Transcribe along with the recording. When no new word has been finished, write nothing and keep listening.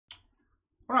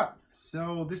Alright,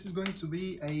 so this is going to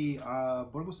be a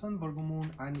Virgo Sun, Virgo Moon,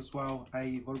 and as well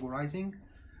a Virgo Rising.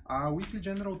 Weekly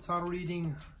General Tarot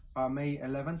reading May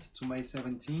 11th to May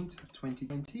 17th,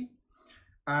 2020.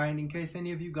 And in case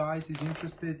any of you guys is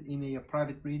interested in a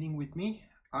private reading with me,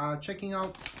 checking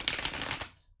out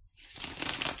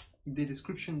the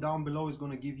description down below is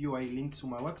going to give you a link to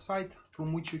my website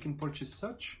from which you can purchase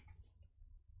such.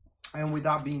 And with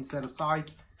that being set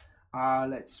aside,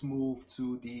 let's move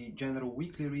to the general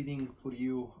weekly reading for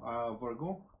you,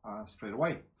 Virgo, straight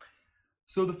away.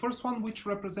 So the first one, which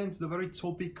represents the very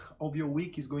topic of your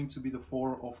week, is going to be the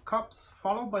Four of Cups,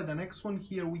 followed by the next one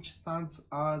here, which stands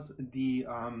as the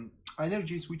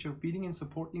energies which are feeding and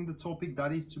supporting the topic,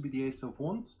 that is to be the Ace of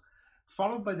Wands,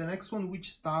 followed by the next one,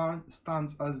 which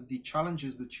stands as the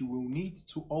challenges that you will need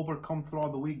to overcome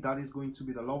throughout the week, that is going to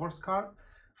be the Lover's card,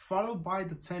 followed by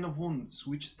the Ten of Wands,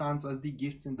 which stands as the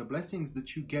gifts and the blessings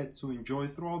that you get to enjoy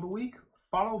throughout the week,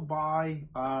 followed by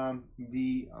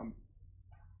the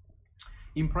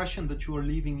impression that you are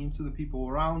leaving into the people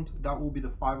around, that will be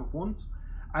the Five of Wands.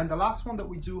 And the last one that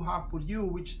we do have for you,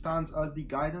 which stands as the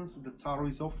guidance the Tarot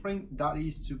is offering, that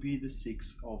is to be the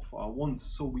Six of Wands.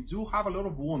 So we do have a lot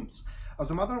of wands.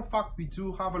 As a matter of fact, we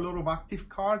do have a lot of active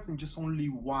cards and just only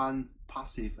one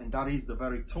passive, and that is the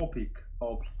very topic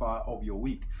of your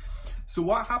week. So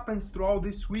what happens throughout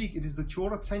this week, it is that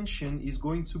your attention is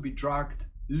going to be dragged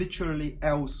literally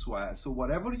elsewhere. So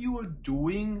whatever you are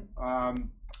doing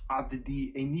at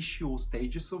the initial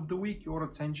stages of the week, your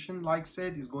attention, like I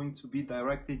said, is going to be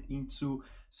directed into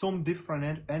some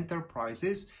different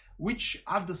enterprises, which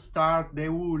at the start they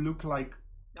will look like,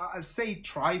 say,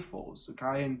 trifles,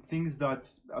 okay, and things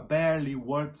that are barely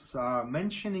worth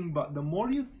mentioning. But the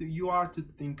more you are to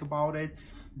think about it,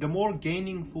 the more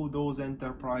gainful those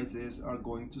enterprises are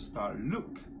going to start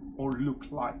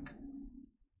look like.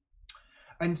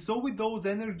 And so with those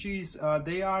energies,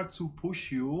 they are to push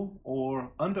you,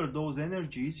 or under those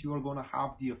energies, you are going to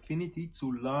have the affinity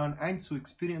to learn and to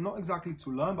experience, not exactly to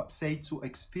learn, but say to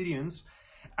experience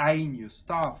a new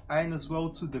stuff, and as well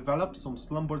to develop some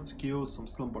slumbered skills, some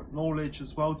slumbered knowledge,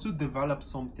 as well to develop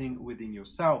something within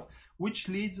yourself, which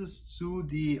leads us to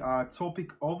the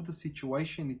topic of the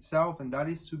situation itself, and that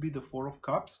is to be the Four of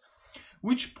Cups,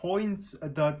 which points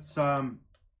that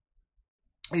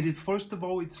it is, first of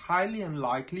all, it's highly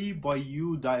unlikely by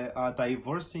you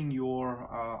diversing your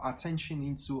attention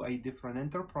into a different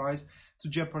enterprise to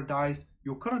jeopardize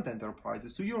your current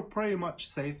enterprises. So you're pretty much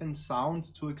safe and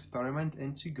sound to experiment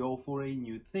and to go for a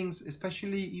new things,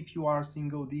 especially if you are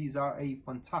single. These are a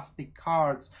fantastic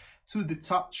cards to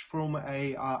detach from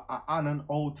an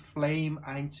old flame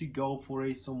and to go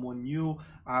for someone new,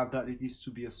 that it is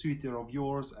to be a suitor of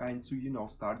yours, and to, you know,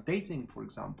 start dating, for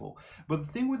example. But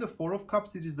the thing with the Four of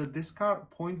Cups, it is that this card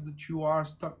points that you are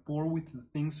stuck more with the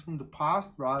things from the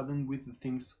past rather than with the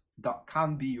things that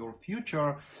can be your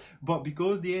future. But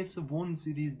because the Ace of Wands,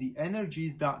 it is the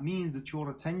energies, that means that your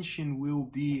attention will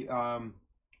be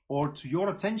or to your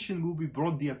attention will be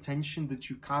brought the attention that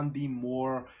you can be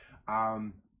more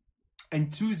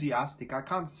enthusiastic. I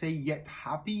can't say yet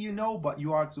happy, you know, but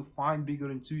you are to find bigger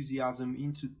enthusiasm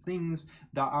into things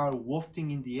that are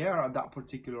wafting in the air at that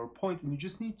particular point, and you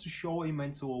just need to show a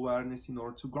mental awareness in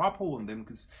order to grapple on them,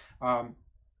 because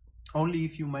only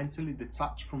if you mentally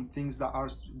detach from things that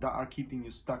are keeping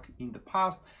you stuck in the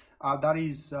past, that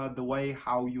is the way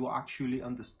how you actually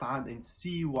understand and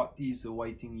see what is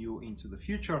awaiting you into the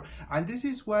future. And this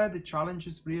is where the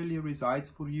challenges really resides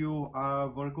for you,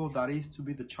 Virgo. That is to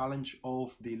be the challenge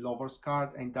of the Lover's card,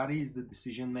 and that is the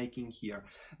decision making here,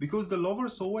 because the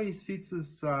Lovers always sits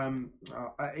as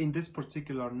in this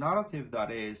particular narrative,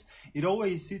 that is, it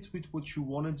always sits with what you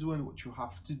want to do and what you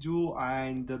have to do,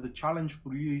 and the challenge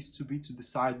for you is to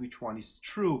decide which one is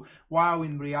true, while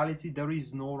in reality there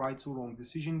is no right or wrong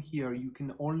decision here. You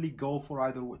can only go for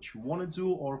either what you want to do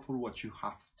or for what you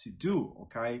have to do,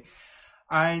 okay?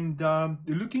 And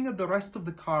looking at the rest of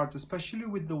the cards, especially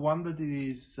with the one that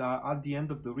is at the end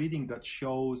of the reading that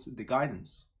shows the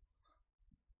guidance,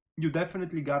 you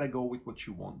definitely gotta go with what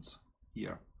you want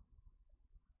here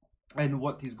and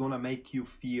what is gonna make you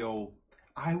feel,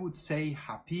 I would say,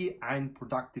 happy and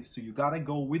productive. So you gotta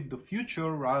go with the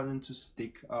future rather than to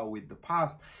stick with the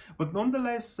past. But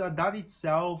nonetheless, that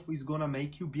itself is gonna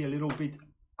make you be a little bit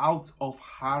out of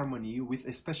harmony with,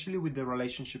 especially with the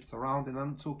relationships around. And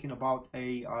I'm talking about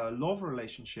love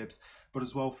relationships, but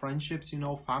as well friendships, you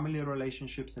know, family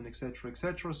relationships, and etc,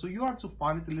 etc. So you are to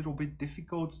find it a little bit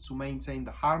difficult to maintain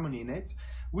the harmony in it,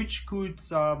 which could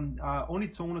on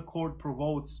its own accord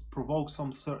provoke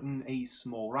some certain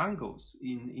small wrangles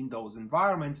in those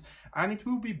environments. And it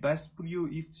will be best for you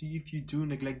if you do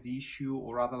neglect the issue,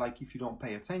 or rather like if you don't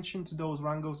pay attention to those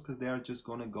wrangles, because they are just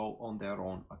going to go on their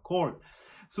own accord.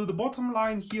 So the bottom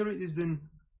line here is then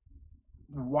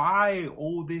why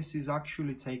all this is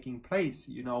actually taking place,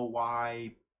 you know,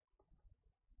 why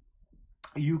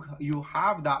you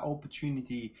have that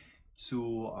opportunity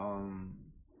to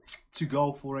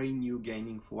go for a new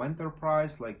gainful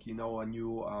enterprise, like, you know, a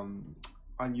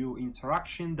new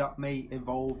interaction that may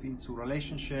evolve into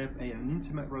relationship, an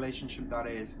intimate relationship that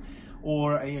is,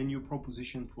 or a new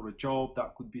proposition for a job.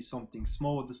 That could be something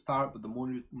small at the start, but the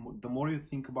more you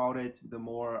think about it, the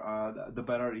more the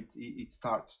better it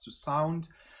starts to sound.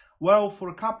 Well, for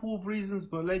a couple of reasons,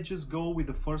 but let's just go with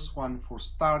the first one for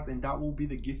start, and that will be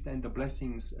the gift and the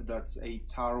blessings that a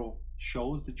tarot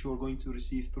shows that you're going to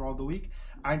receive throughout the week.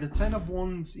 And the 10 of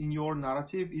Wands in your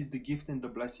narrative is the gift and the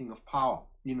blessing of power,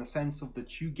 in a sense of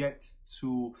that you get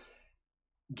to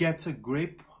get a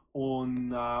grip on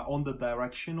the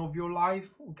direction of your life,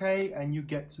 okay, and you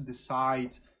get to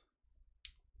decide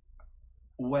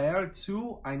where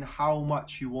to and how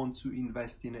much you want to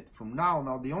invest in it from now.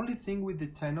 Now, the only thing with the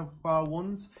 10 of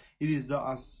Wands, it is that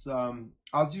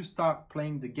as you start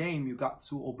playing the game, you got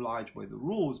to oblige by the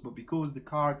rules. But because the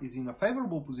card is in a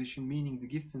favorable position, meaning the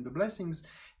gifts and the blessings,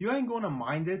 you ain't gonna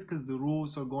mind it, because the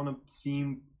rules are gonna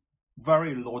seem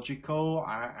very logical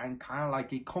and kind of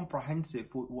like a comprehensive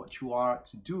with what you are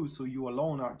to do. So you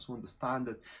alone are to understand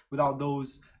that without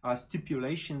those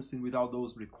stipulations and without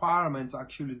those requirements,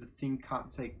 actually the thing can't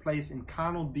take place and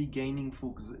cannot be gainful,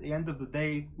 because at the end of the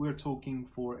day, we're talking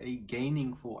for a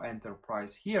gainful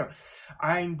enterprise here.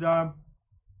 And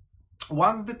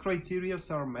once the criteria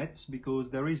are met,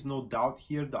 because there is no doubt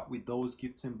here that with those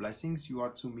gifts and blessings you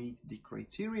are to meet the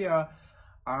criteria,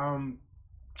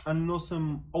 an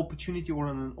awesome opportunity or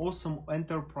an awesome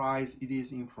enterprise it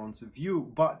is in front of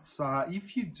you. But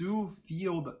if you do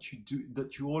feel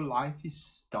that your life is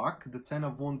stuck, the 10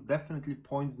 of Wands definitely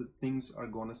points that things are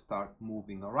gonna start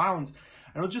moving around.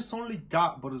 And not just only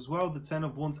that, but as well the 10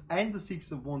 of Wands and the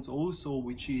 6 of Wands also,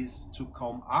 which is to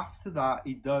come after that,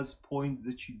 it does point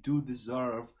that you do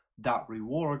deserve that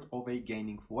reward of a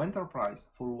gainful enterprise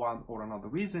for one or another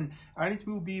reason. And it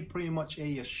will be pretty much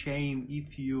a shame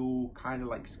if you kind of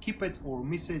like skip it or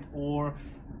miss it or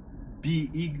be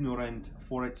ignorant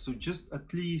for it. So just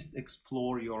at least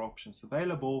explore your options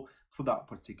available for that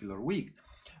particular week.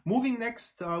 Moving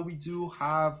next, we do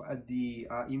have the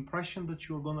impression that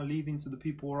you're going to leave into the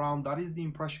people around. That is the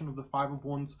impression of the 5 of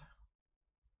Wands.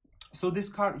 So this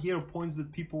card here points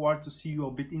that people are to see you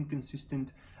a bit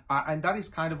inconsistent, and that is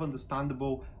kind of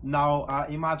understandable. Now,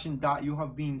 imagine that you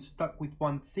have been stuck with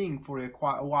one thing for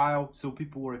quite a while, so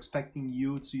people were expecting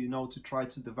you to, you know, to try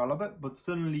to develop it, but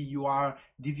suddenly you are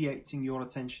deviating your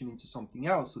attention into something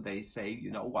else. So they say,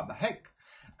 you know, what the heck?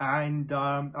 And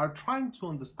are trying to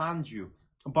understand you.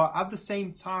 But at the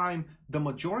same time, the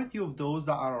majority of those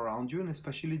that are around you, and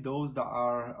especially those that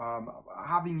are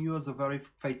having you as a very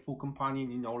faithful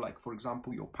companion, you know, like for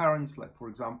example your parents, like for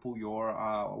example your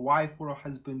wife or a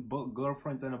husband,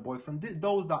 girlfriend and a boyfriend,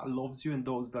 those that loves you and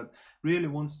those that really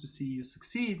wants to see you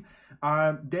succeed,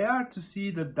 they are to see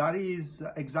that that is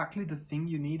exactly the thing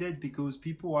you needed, because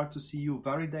people are to see you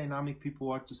very dynamic,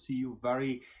 people are to see you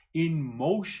very in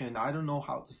motion. I don't know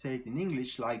how to say it in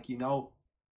English, like, you know,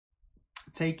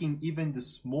 taking even the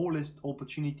smallest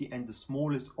opportunity and the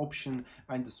smallest option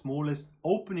and the smallest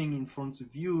opening in front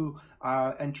of you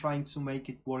and trying to make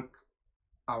it work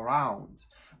around.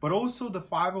 But also the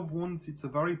 5 of Wands, it's a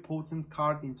very potent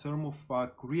card in terms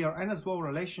of career and as well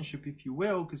relationship, if you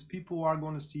will, because people are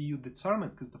going to see you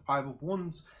determined, because the 5 of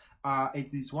Wands,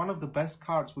 it is one of the best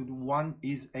cards when one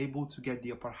is able to get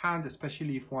the upper hand,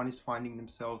 especially if one is finding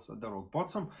themselves at the rock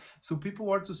bottom. So people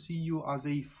are to see you as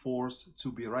a force to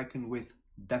be reckoned with,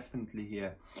 definitely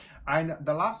here. And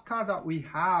the last card that we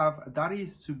have, that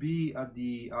is to be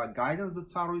the guidance that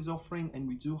Tarot is offering, and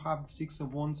we do have the 6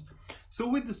 of Wands. So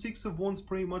with the 6 of Wands,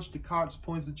 pretty much the cards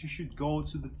points that you should go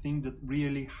to the thing that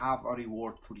really have a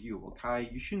reward for you, okay?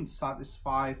 You shouldn't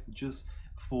satisfy just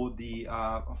for the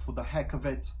heck of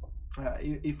it,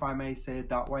 if I may say it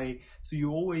that way. So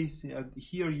you always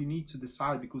here you need to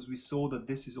decide, because we saw that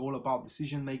this is all about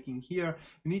decision making here.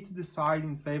 You need to decide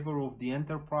in favor of the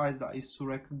enterprise that is to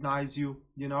recognize you,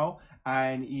 you know,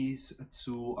 and is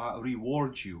to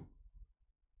reward you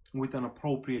with an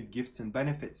appropriate gifts and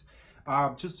benefits.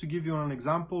 Just to give you an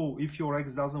example, if your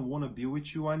ex doesn't want to be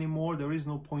with you anymore, there is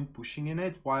no point pushing in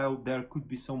it, while there could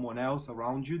be someone else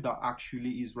around you that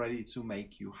actually is ready to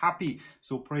make you happy.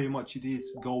 So pretty much it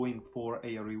is going for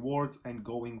a reward and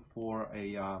going for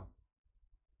a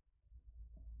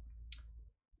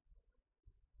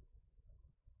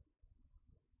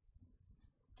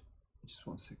just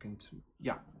 1 second to,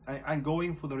 yeah, and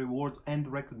going for the rewards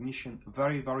and recognition.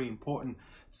 Very, very important.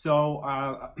 So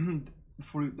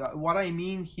for what I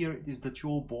mean here is that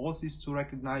your boss is to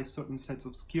recognize certain sets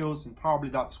of skills, and probably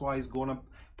that's why he's gonna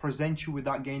present you with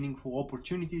that gaining full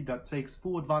opportunity that takes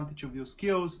full advantage of your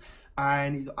skills,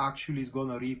 and it actually is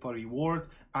gonna reap a reward.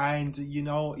 And you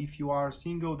know, if you are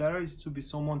single, there is to be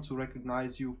someone to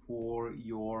recognize you for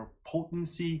your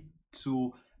potency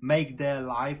to make their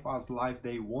life as life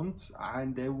they want,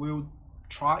 and they will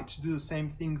try to do the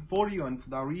same thing for you. And for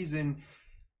that reason,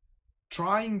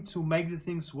 trying to make the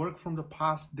things work from the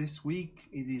past this week,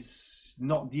 it is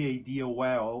not the ideal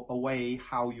way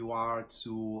how you are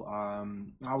to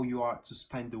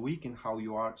spend the week and how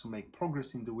you are to make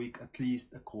progress in the week, at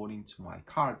least according to my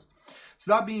cards. So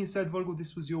that being said, Virgo,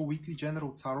 this was your weekly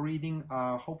general tarot reading.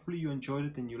 Hopefully you enjoyed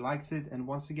it and you liked it. And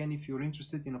once again, if you're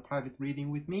interested in a private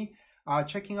reading with me,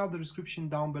 checking out the description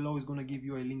down below is going to give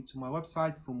you a link to my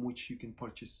website from which you can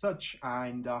purchase such,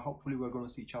 and hopefully we're going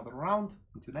to see each other around.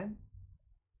 Until then,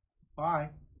 bye.